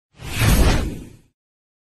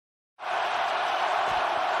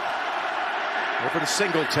for the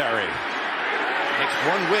Singletary. Makes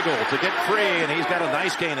one wiggle to get free, and he's got a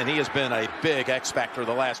nice gain, and he has been a big X factor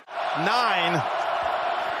the last 9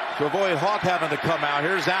 to avoid Hawk having to come out.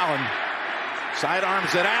 Here's Allen.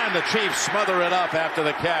 Sidearms it, and the Chiefs smother it up after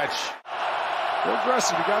the catch. They're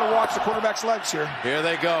aggressive. You got to watch the quarterback's legs here. Here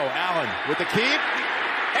they go. Allen with the keep,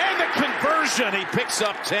 and the conversion. He picks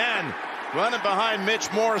up 10. Running behind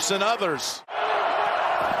Mitch Morris and others.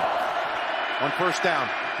 On first down.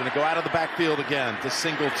 Going to go out of the backfield again to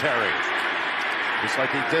Singletary. Just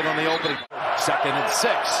like he did on the opening. 2nd and 6.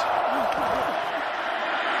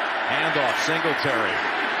 Handoff, Singletary.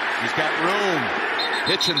 He's got room.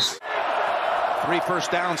 Hitchens. 3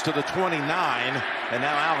 first downs to the 29. And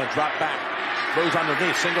now Allen dropped back. Goes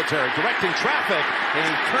underneath. Singletary directing traffic. And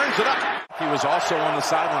he turns it up. He was also on the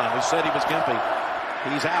sideline. We said he was gimpy.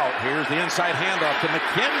 He's out. Here's the inside handoff to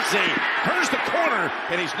McKenzie. Turns the corner.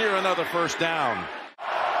 And he's near another first down.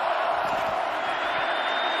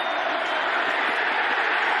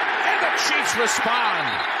 Chiefs respond.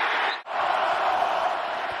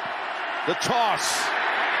 The toss.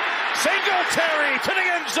 Singletary to the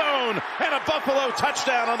end zone, and a Buffalo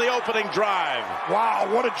touchdown on the opening drive. Wow,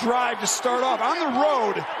 what a drive to start off on the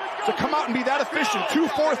road to come out and be that efficient. 2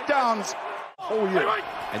 fourth downs. Oh yeah.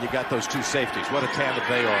 And you got those 2 safeties. What a tandem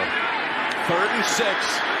they are. 3rd and 6.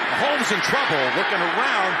 Mahomes in trouble, looking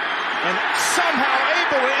around, and somehow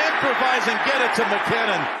able to improvise and get it to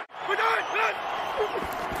McKinnon.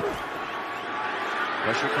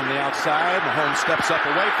 Pressure from the outside. Mahomes steps up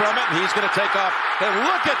away from it, and he's going to take off. And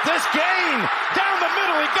look at this gain! Down the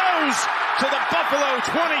middle he goes to the Buffalo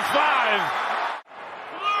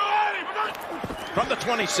 25. From the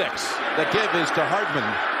 26. The give is to Hardman.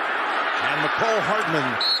 And McCole Hardman.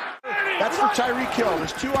 That's for Tyreek Hill.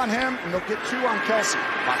 There's 2 on him, and they'll get 2 on Kelsey.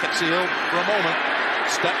 Pocket seal for a moment.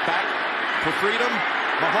 Step back for freedom.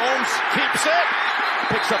 Mahomes keeps it.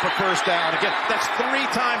 Picks up a first down. Again, that's 3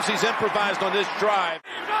 times he's improvised on this drive.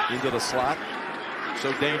 Into the slot.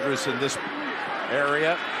 So dangerous in this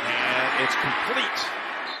area. And it's complete.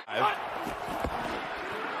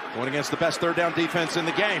 Going against the best 3rd down defense in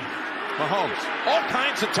the game. Mahomes. All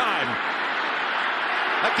kinds of time.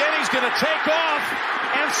 Again, he's going to take off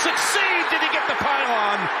and succeed. Did he get the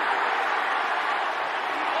pylon?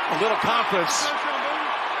 A little confidence.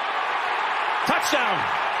 Touchdown.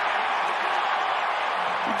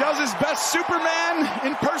 He does his best Superman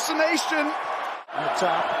impersonation. On the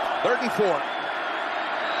top. 3rd and 4.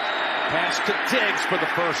 Pass to Diggs for the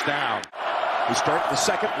first down. We start the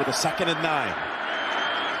second with a 2nd and 9.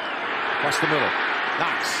 Across the middle.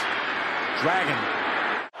 Knox. Dragon.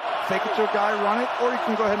 Fake it to a guy, run it, or you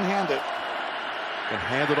can go ahead and hand it. And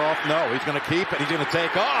hand it off. No, he's going to keep it. He's going to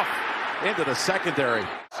take off into the secondary.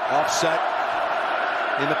 Offset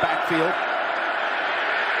in the backfield.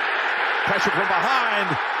 Pressure from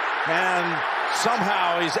behind, and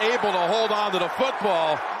somehow he's able to hold on to the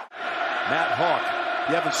football. Matt Hawk,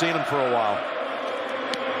 you haven't seen him for a while.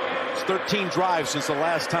 It's 13 drives since the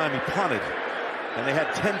last time he punted, and they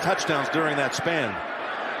had 10 touchdowns during that span.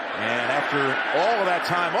 And after all of that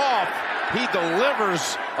time off, he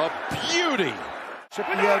delivers a beauty. Chip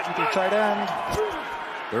the edge with your tight end.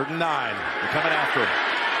 3rd and 9. They're coming after him.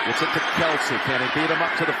 Gets it to Kelsey. Can he beat him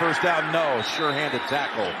up to the first down? No. Sure-handed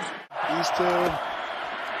tackle. These 2, a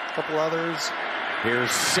couple others.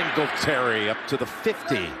 Here's Singletary up to the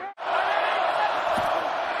 50.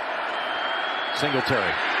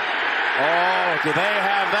 Singletary. Oh, do they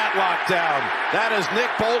have that locked down? That is Nick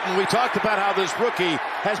Bolton. We talked about how this rookie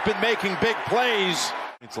has been making big plays.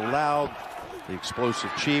 It's allowed the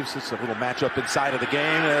explosive Chiefs. It's a little matchup inside of the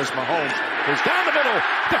game as Mahomes goes down the middle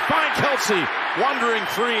to find Kelsey, wandering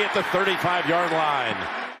free at the 35-yard line.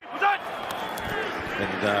 And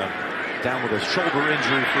down with a shoulder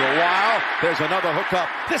injury for a while. There's another hookup.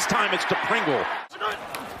 This time it's to Pringle.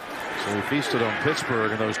 So we feasted on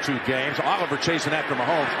Pittsburgh in those 2 games. Oliver chasing after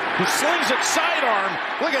Mahomes, who slings it sidearm.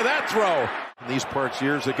 Look at that throw. In these parts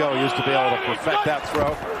years ago, he used to be able to perfect that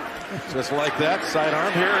throw. Just like that,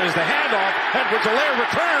 sidearm. Here is the handoff. Edwards-Helaire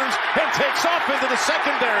returns and takes off into the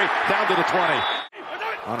secondary, down to the 20.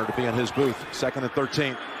 Honored to be in his booth. 2nd and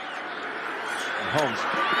 13. Mahomes.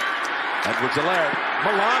 Edwards-Helaire.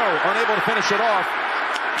 Milano unable to finish it off.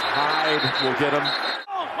 Hyde will get him.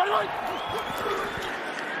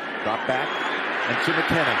 Drop back and to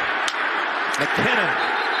McKinnon. McKinnon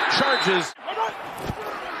charges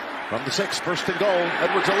from the 6, 1st and goal.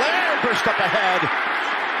 Edwards-Helaire burst up ahead.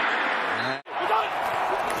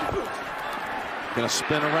 Gonna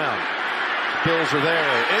spin around. Bills are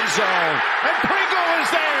there. End zone. And Pringle is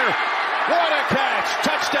there. What a catch.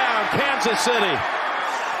 Touchdown, Kansas City.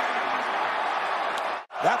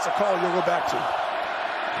 That's a call you'll go back to.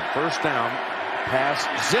 First down. Pass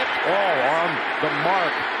zipped. Oh, on the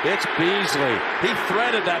mark. It's Beasley. He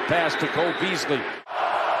threaded that pass to Cole Beasley.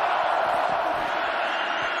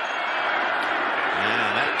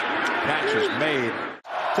 And that catch is made.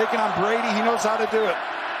 Taking on Brady, he knows how to do it.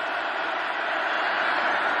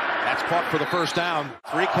 That's caught for the first down.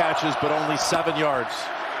 3 catches, but only 7 yards.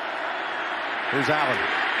 Here's Allen.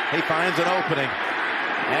 He finds an opening,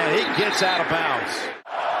 and he gets out of bounds.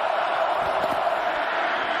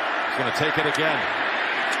 He's going to take it again.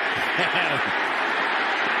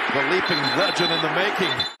 The leaping legend in the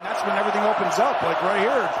making. That's when everything opens up, like right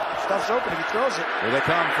here. Stuff's open, he throws it. Here they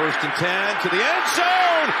come, 1st and 10 to the end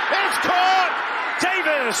zone. It's caught!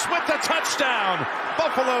 Davis with the touchdown.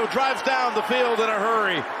 Buffalo drives down the field in a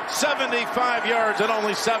hurry. 75 yards and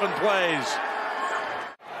only 7 plays.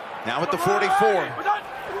 Now at the 44.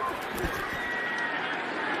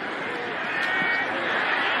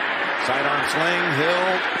 Sidearm sling,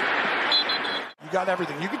 Hill. You got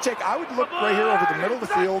everything. You can take, I would look right here over the middle of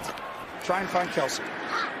the field, try and find Kelsey.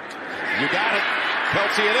 You got it.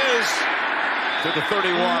 Kelsey it is. To the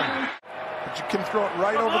 31. But you can throw it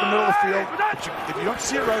right over the middle of the field. But if you don't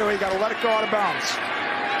see it right away, you got to let it go out of bounds.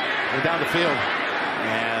 We're down the field.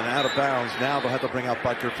 And out of bounds. Now they'll have to bring out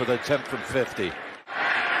Butker for the attempt from 50.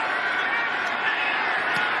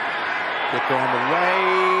 Kick on the way,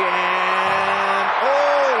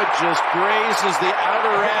 and it just grazes the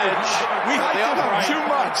outer edge. We hyped him up too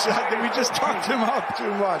much. We just talked him up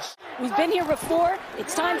too much. We've been here before.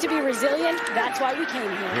 It's time to be resilient. That's why we came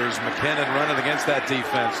here. Here's McKinnon running against that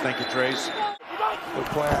defense. Thank you, Trace. Good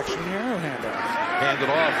play action here. Handoff. Hand it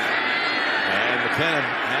off. And McKinnon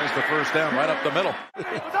hands the first down right up the middle.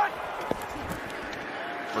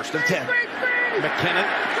 1st and 10. McKinnon.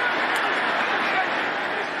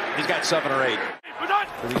 He's got 7 or 8.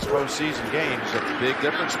 For these postseason games, a big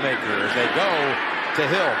difference maker as they go to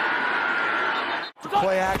Hill.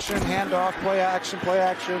 Play action, handoff, play action, play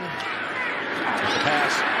action. There's the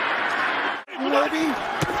pass. Maybe.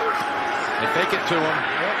 They fake it to him.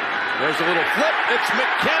 Yep. There's a little flip. It's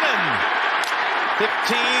McKinnon.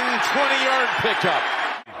 15-20-yard pickup.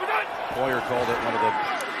 Boyer called it one of the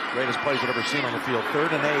greatest plays I've ever seen on the field.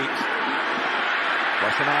 3rd and 8.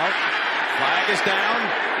 Rushing out. Flag is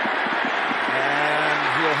down. And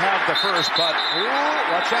he'll have the first, but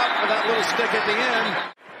watch out for that little stick at the end.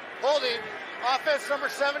 Holding, offense number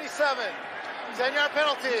 77. 10-yard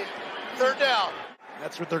penalty, 3rd down.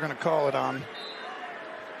 That's what they're going to call it on.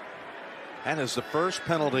 And it's the first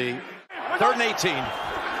penalty, 3rd and 18.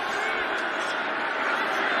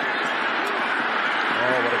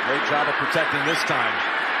 Oh, what a great job of protecting this time.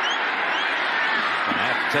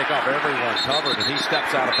 Gonna have to take off everyone covered, and he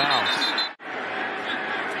steps out of bounds.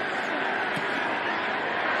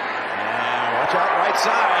 Out right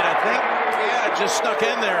side, I think. Yeah, just snuck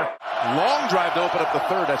in there. Long drive to open up the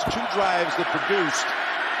 3rd. That's 2 drives that produced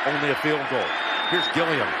only a field goal. Here's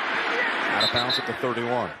Gilliam. Out of bounds at the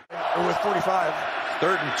 31. With 45.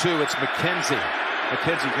 3rd and 2, it's McKenzie.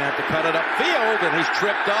 McKenzie's going to have to cut it upfield, and he's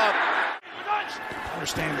tripped up.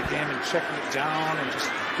 Understanding the game and checking it down and just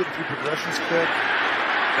getting through progressions quick.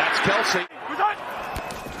 That's Kelsey.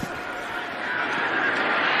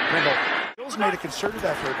 Pringle. Bill's made a concerted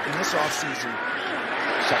effort in this offseason.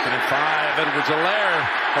 2nd and 5. Edwards-Helaire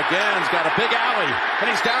again has got a big alley, and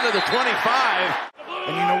he's down to the 25.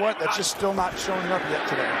 And you know what? That's just still not showing up yet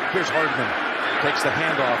today. Here's Hardman. Takes the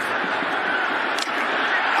handoff.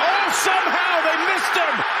 Oh, somehow they missed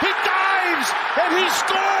him. He dives, and he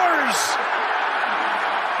scores.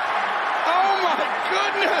 Oh, my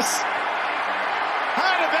goodness.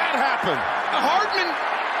 How did that happen? Hardman,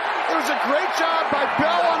 it was a great job by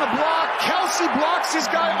Bell on the block. Kelsey blocks his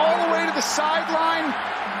guy all the way to the sideline.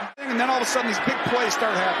 And then all of a sudden, these big plays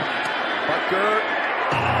start happening. Butker.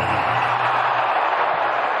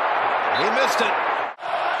 He missed it.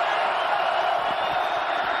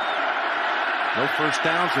 No first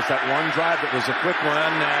downs, just that one drive that was a quick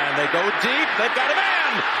one, and they go deep. They've got a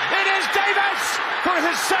man. It is Davis for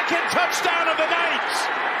his 2nd touchdown of the night.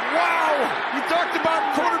 Wow! You talked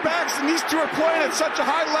about quarterbacks, and these 2 are playing at such a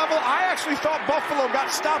high level. I actually thought Buffalo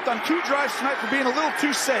got stopped on 2 drives tonight for being a little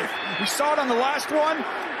too safe. We saw it on the last one.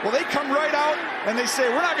 Well, they come right out, and they say,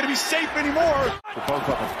 we're not going to be safe anymore. For both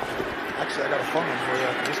of them. Actually, I got a phone in for you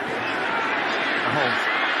after this play. Mahomes.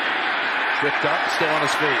 Tripped up, still on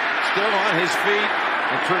his feet. Still on his feet,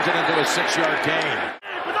 and turns it into a 6-yard gain.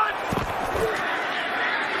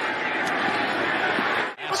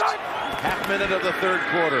 Half minute of the 3rd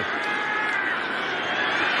quarter.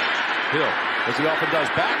 Hill, as he often does,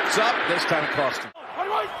 backs up. This time it cost him.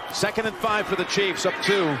 2nd and 5 for the Chiefs, up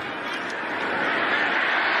 2.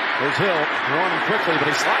 There's Hill running quickly, but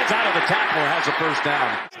he slides out of the tackle and has a first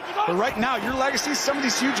down. But right now, your legacy, some of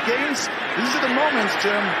these huge games, these are the moments,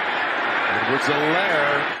 Jim.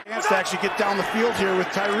 Edwards-Helaire. Chance to actually get down the field here with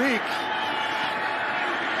Tyreek.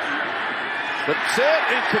 That's it,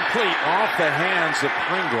 incomplete, off the hands of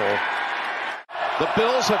Pringle. The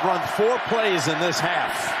Bills have run 4 plays in this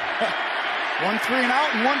half. 1 3 and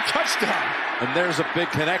out and 1 touchdown. And there's a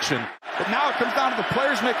big connection. But now it comes down to the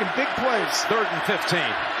players making big plays. 3rd and 15.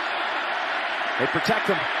 They protect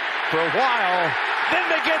him for a while. Then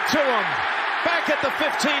they get to him. Back at the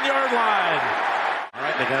 15-yard line. All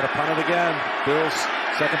right, they got to punt it again. Bills,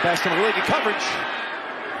 second best in the league in coverage.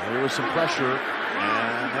 There was some pressure.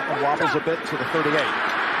 And that one wobbles a bit to the 38.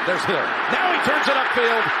 There's Hill. Now he turns it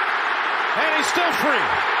upfield. And he's still free.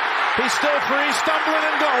 He's still free, stumbling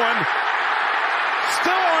and going.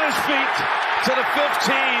 Still on his feet to the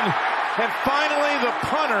 15. And finally the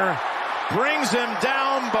punter brings him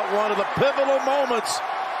down. But one of the pivotal moments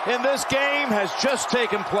in this game has just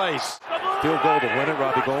taken place. Field goal to win it,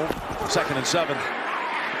 Robbie Gold. 2nd and 7.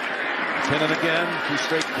 Pinning again, 2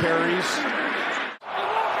 straight carries.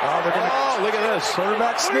 Oh, look at this.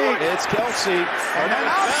 Quarterback sneak. It's Kelsey. And an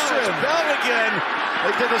option. Bell again.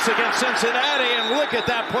 They did this against Cincinnati, and look at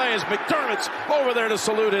that play as McDermott's over there to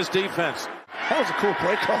salute his defense. That was a cool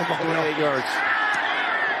play call. 28 yards.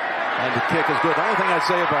 And the kick is good. The only thing I'd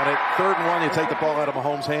say about it, 3rd and 1, you take the ball out of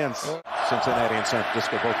Mahomes' hands. Cincinnati and San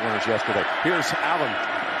Francisco both winners yesterday. Here's Allen.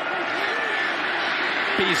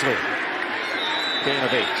 Beasley. Gain of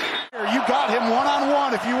 8. You got him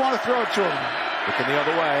one-on-one if you want to throw it to him. Looking the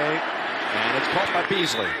other way, and it's caught by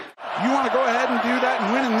Beasley. You want to go ahead and do that and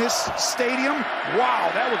win in this stadium? Wow,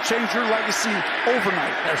 that will change your legacy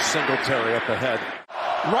overnight. There's Singletary up ahead.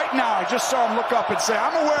 Right now, I just saw him look up and say,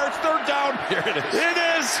 I'm aware it's 3rd down. Here it is. It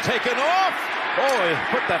is. Taken off. Oh, he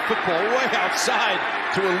put that football way outside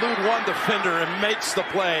to elude one defender and makes the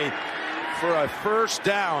play for a first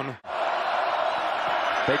down.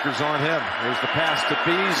 Baker's on him. Here's the pass to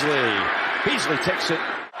Beasley. Beasley takes it.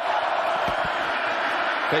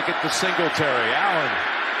 Take it to Singletary. Allen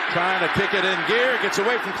trying to kick it in gear. Gets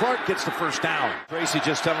away from Clark. Gets the first down. Tracy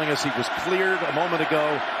just telling us he was cleared a moment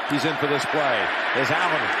ago. He's in for this play. There's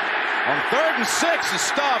Allen. On 3rd and 6 is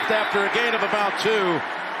stopped after a gain of about 2.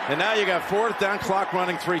 And now you got 4th down, clock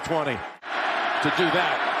running, 3:20 to do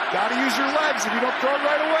that. Got to use your legs if you don't throw it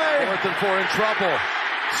right away. 4th and 4 in trouble.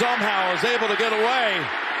 Somehow is able to get away.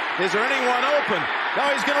 Is there anyone open? No,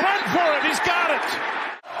 he's going to run for it. He's got it.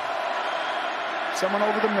 Someone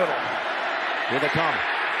over the middle. Here they come.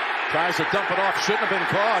 Tries to dump it off. Shouldn't have been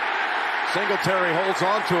caught. Singletary holds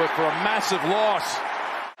on to it for a massive loss.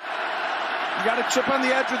 You got to chip on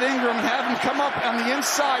the edge with Ingram and have him come up on the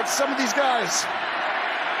inside. Some of these guys.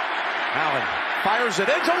 Allen fires it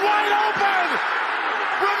into wide open.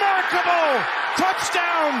 Remarkable.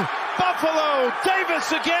 Touchdown. Buffalo.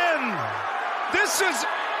 Davis again. This is,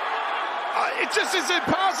 it just is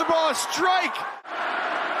impossible. A strike.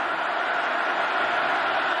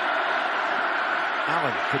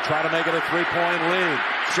 Allen could try to make it a 3-point lead.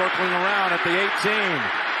 Circling around at the 18.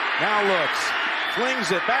 Now looks.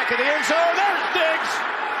 Flings it back in the end zone. There's Diggs.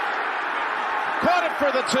 Caught it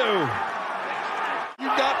for the 2. You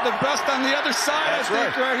got the best on the other side, That's I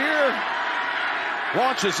think, right here.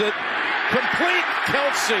 Launches it. Complete.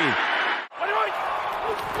 Kelsey.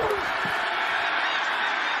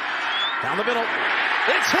 Down the middle.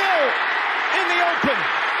 It's Hill in the open.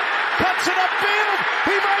 Cuts it upfield.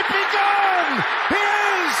 He might be gone. He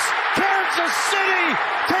is. Kansas City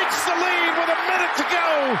takes the lead with a minute to go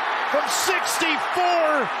from 64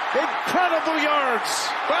 incredible yards.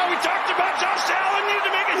 Well, we talked about Josh Allen needing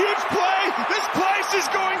to make a huge play. This place is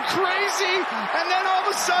going crazy. And then all of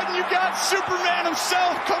a sudden you got Superman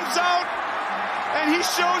himself comes out and he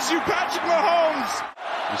shows you Patrick Mahomes.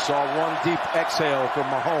 We saw one deep exhale from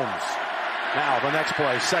Mahomes. Now the next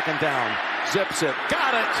play, 2nd down. Zips it.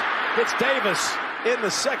 Got it. It's Davis in the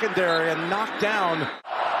secondary and knocked down.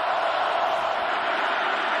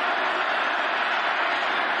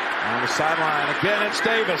 On the sideline, again, it's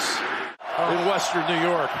Davis in Western New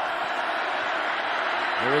York.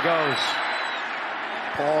 Here he goes.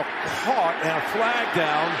 Ball caught and a flag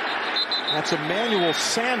down. That's Emmanuel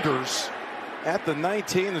Sanders at the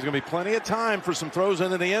 19. There's going to be plenty of time for some throws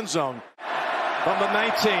into the end zone. From the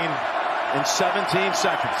 19 in 17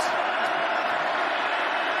 seconds.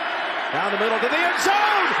 Down the middle to the end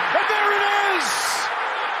zone, and there it is!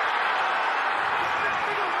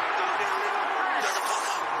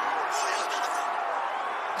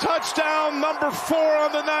 Touchdown number 4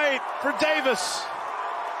 on the night for Davis.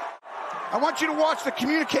 I want you to watch the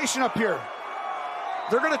communication up here.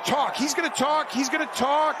 They're going to talk. He's going to talk. He's going to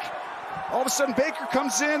talk. All of a sudden, Baker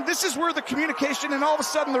comes in. This is where the communication, and all of a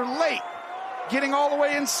sudden, they're late, getting all the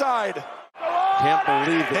way inside. Can't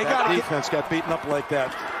believe that defense got beaten up like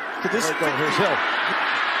that. Here's Hill.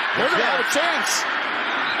 They're going to have a chance.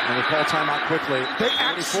 And they call timeout quickly. They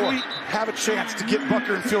actually have a chance to get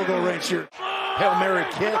Butker in field goal range here. Hail Mary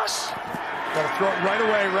kicks. Got to throw it right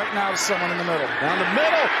away, right now to someone in the middle. Down the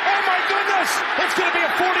middle. Oh, my goodness. It's going to be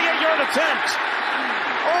a 48-yard attempt.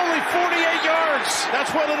 Only 48 yards.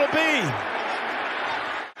 That's what it'll be.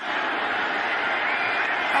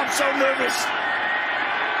 I'm so nervous.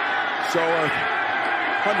 So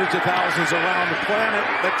hundreds of thousands around the planet.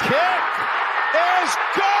 The kick is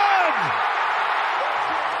good.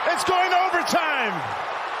 It's going overtime.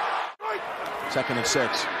 2nd and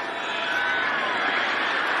 6.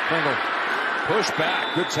 Pringle. Push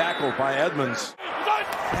back. Good tackle by Edmonds.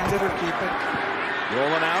 Hand it or keep it.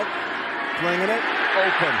 Rolling out. Flinging it.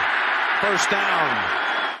 Open. First down.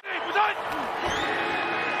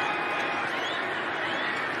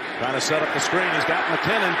 Trying to set up the screen. He's got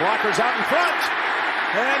McKinnon. Blockers out in front.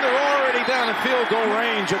 And they're already down in field goal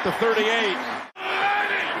range at the 38.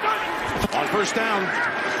 On first down.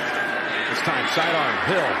 This time, sidearm.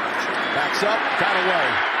 Hill. Backs up. Got away.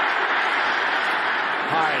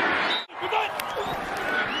 Hyde.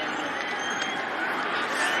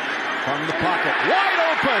 From the pocket. Wide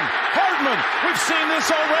open. Hardman. We've seen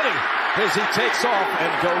this already. As he takes off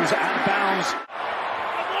and goes out of bounds.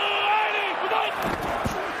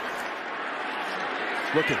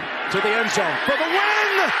 Looking to the end zone for the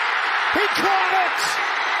win. He caught it.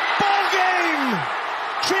 Ball game.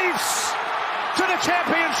 Chiefs to the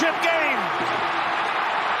championship game.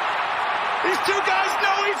 These two guys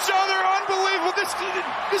know each other. Unbelievable.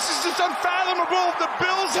 This is just unfathomable. The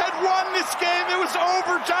Bills had won this game. It was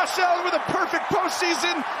over. Josh Allen with a perfect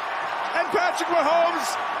postseason. And Patrick Mahomes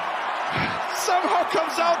somehow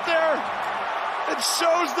comes out there and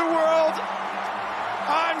shows the world,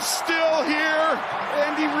 I'm still here.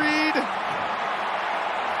 Andy Reid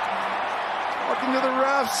talking to the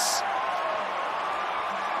refs.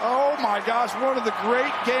 Oh my gosh, one of the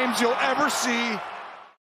great games you'll ever see.